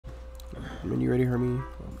When you ready, Hermie?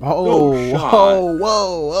 Oh, whoa,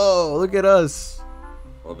 whoa, whoa! Look at us.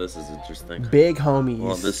 Well, this is interesting. Big homies.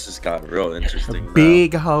 Well, this just got real interesting.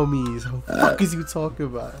 Big homies. What the fuck is you talking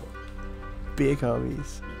about? Big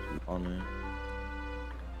homies. On me.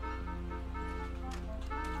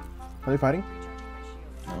 Are they fighting?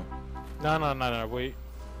 No. No, wait.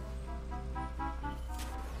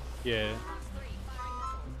 Yeah.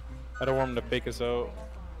 I don't want them to fake us out.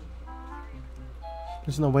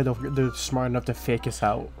 There's no way they're smart enough to fake us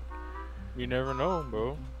out. You never know,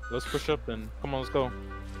 bro. Let's push up then. Come on, let's go.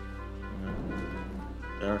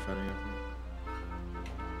 They are fighting.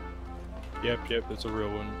 Yep, it's a real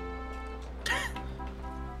one.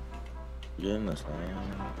 Get in this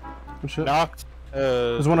Good shit. Knocked.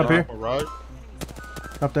 There's one up here. Mirage.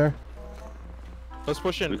 Up there. Let's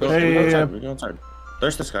push in. We go, Yeah. we go inside.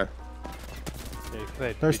 There's this guy.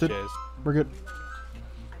 Yeah, Thirsted. We're good.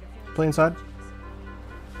 Play inside.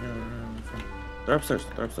 They're upstairs.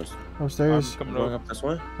 They're upstairs. Upstairs. I'm I'm going up this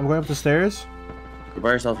way. I'm going up the stairs. You're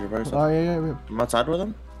by yourself. You're by yourself. Oh, yeah. I'm outside with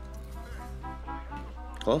him.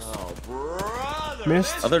 Close.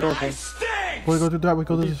 Missed. Other door closed. We go through that. We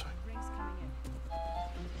go through this way.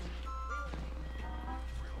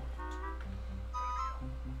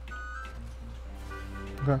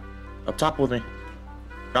 Okay. Up top with me.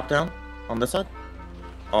 Drop down. On this side.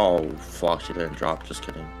 Oh, fuck. She didn't drop. Just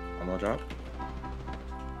kidding. I'm gonna drop.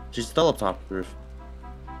 She's still up top, roof.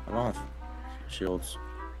 I'm off. Shields.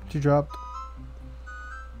 She dropped.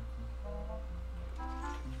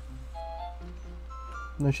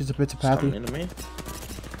 No, she's a bit She's coming pathy. into me.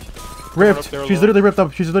 Ripped. Up there, She's low. literally ripped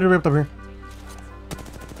up. She's literally ripped up here.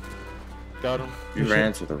 Got him. You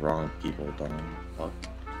ran to the wrong people, dumb. Fuck.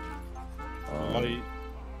 Light.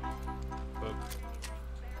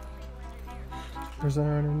 Where's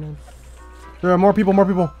that? There are more people.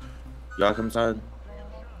 Y'all come inside.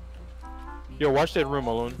 Yo, watch that room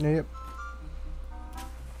alone. Yeah, yep.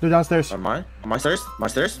 They're downstairs. Am I? My stairs? My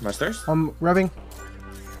stairs? My stairs? I'm revving.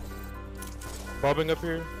 Bobbing up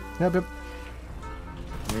here. Yep. Give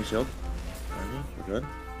me a shield. Ready? We're good.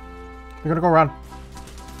 We're gonna go around.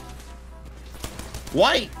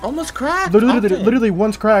 White! Almost cracked! Literally,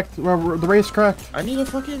 one's cracked. The race cracked. I need a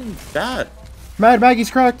fucking bat. Maggie's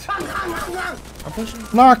cracked. I'm pushing.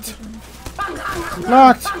 Knocked.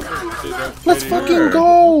 Let's fucking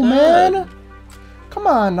go, man. Come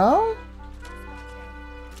on now.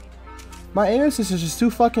 My aim assist is just too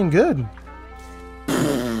fucking good.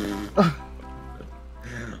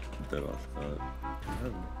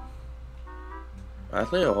 I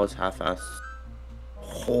think it was half-assed.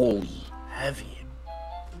 Holy heavy.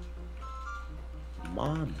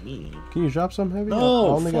 Mommy. Can you drop some heavy? No, I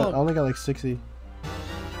only fuck. got like 60.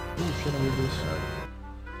 Oh shit, I need this.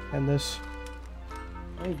 And this.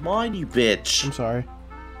 Oh, mine, you bitch. I'm sorry.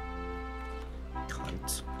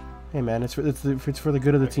 Cunt. Hey man, it's for the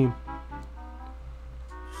good of the team.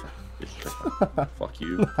 Fuck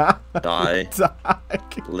you. Die.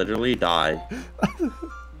 Literally die.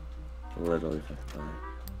 Literally fucking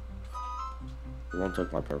die. Someone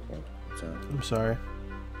took my purple. I'm sorry.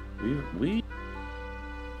 We.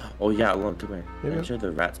 Oh yeah, Alone, come here. Yeah, Make sure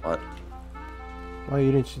the rat spot. Why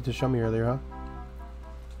you didn't just show me earlier, huh?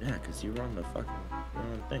 Yeah, cause you were on the fucking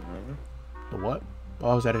thing, remember? The what? Oh,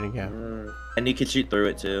 I was editing, yeah. And you could shoot through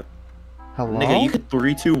it too. Hello? Nigga, you could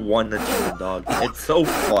 3, 2, 1 the demon dog. It's so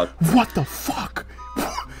fucked. What the fuck?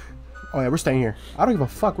 Oh yeah, we're staying here. I don't give a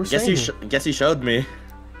fuck. We're staying here. Guess he showed me.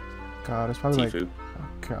 God, it's probably Tifu. like.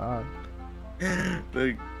 Oh god.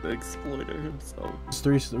 the exploiter himself. It's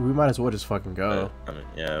 3. We might as well just fucking go. I mean,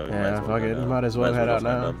 yeah. We might Yeah, as well fuck go it. now. We might as well head out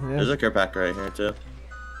find now. them. Yeah. There's a care pack right here too.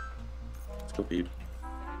 Let's go peep.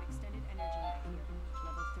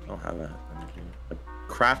 I don't have that. I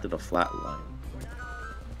crafted a flat line.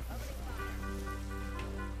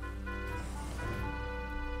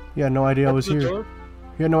 He had no idea I was here.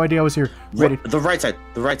 He had no idea I was here. Ready. The right side.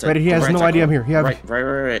 The right side. Ready. He The has right no side idea I'm corner. here.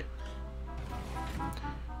 Right.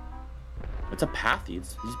 It's a path.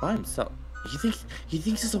 He's by himself. He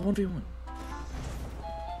thinks it's a 1v1.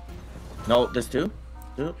 No, there's 2,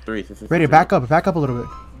 3. Ready. Back up a little bit.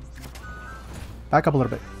 Back up a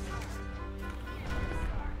little bit.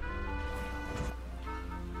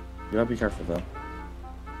 You gotta be careful though.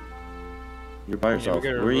 You're by yourself. we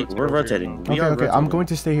gotta We're rotate over rotating. here. We are Okay. I'm rotating. going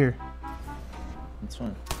to stay here. That's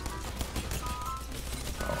fine.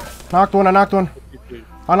 Knocked one. I knocked one.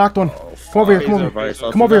 Oh, Come over here. Come He's over up by here.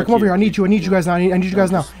 yourself. Come over here. I need you guys now. I need you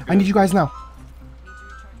guys now. I need you guys now.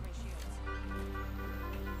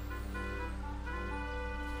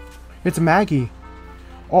 It's Maggie.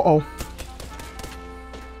 Uh-oh.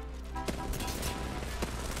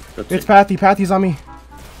 It's Pathy. Pathy's on me.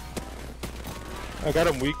 I got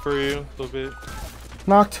him weak for you a little bit.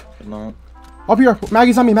 Knocked. No. Up here.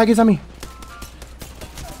 Maggie's on me. Maggie's on me.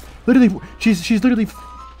 Literally, she's literally,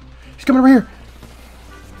 she's coming right here.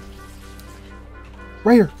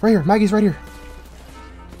 Right here. Right here. Maggie's right here.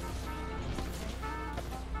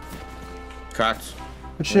 Cracked.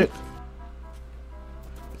 Good shit.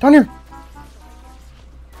 Down here.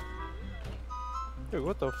 Dude,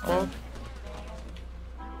 what the fuck?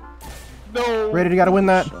 No. Ready, gotta win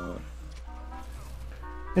that. Shot.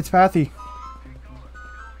 It's Pathy.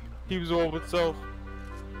 He was all with self.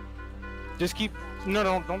 Just keep. No,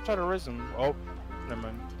 don't try to res him. Oh, never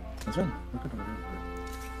mind. That's fine.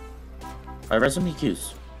 I resume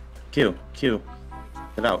Q's. Q.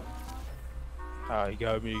 Get out. Ah, he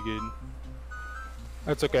got me again.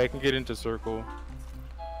 That's okay. I can get into circle.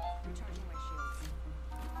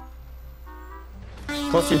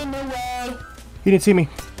 Close to you. He didn't see me.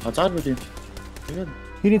 Outside with you. You're good.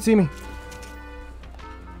 He didn't see me.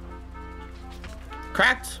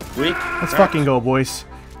 Cracked. Weak. Let's fucking go, boys.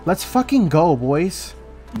 Let's fucking go, boys.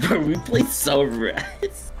 Bro, we played so red.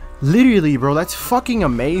 Literally, bro, that's fucking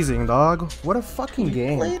amazing, dog. What a fucking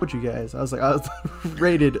game. played- What you guys? I was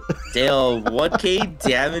rated. Damn, 1k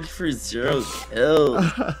damage for 0 kills.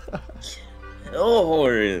 Kill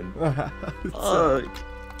horn. Fuck.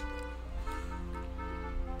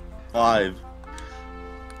 5.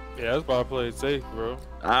 Yeah, that's why I played safe, bro.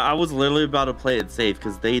 I was literally about to play it safe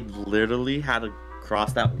because they literally had to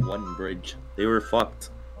cross that one bridge. They were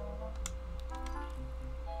fucked.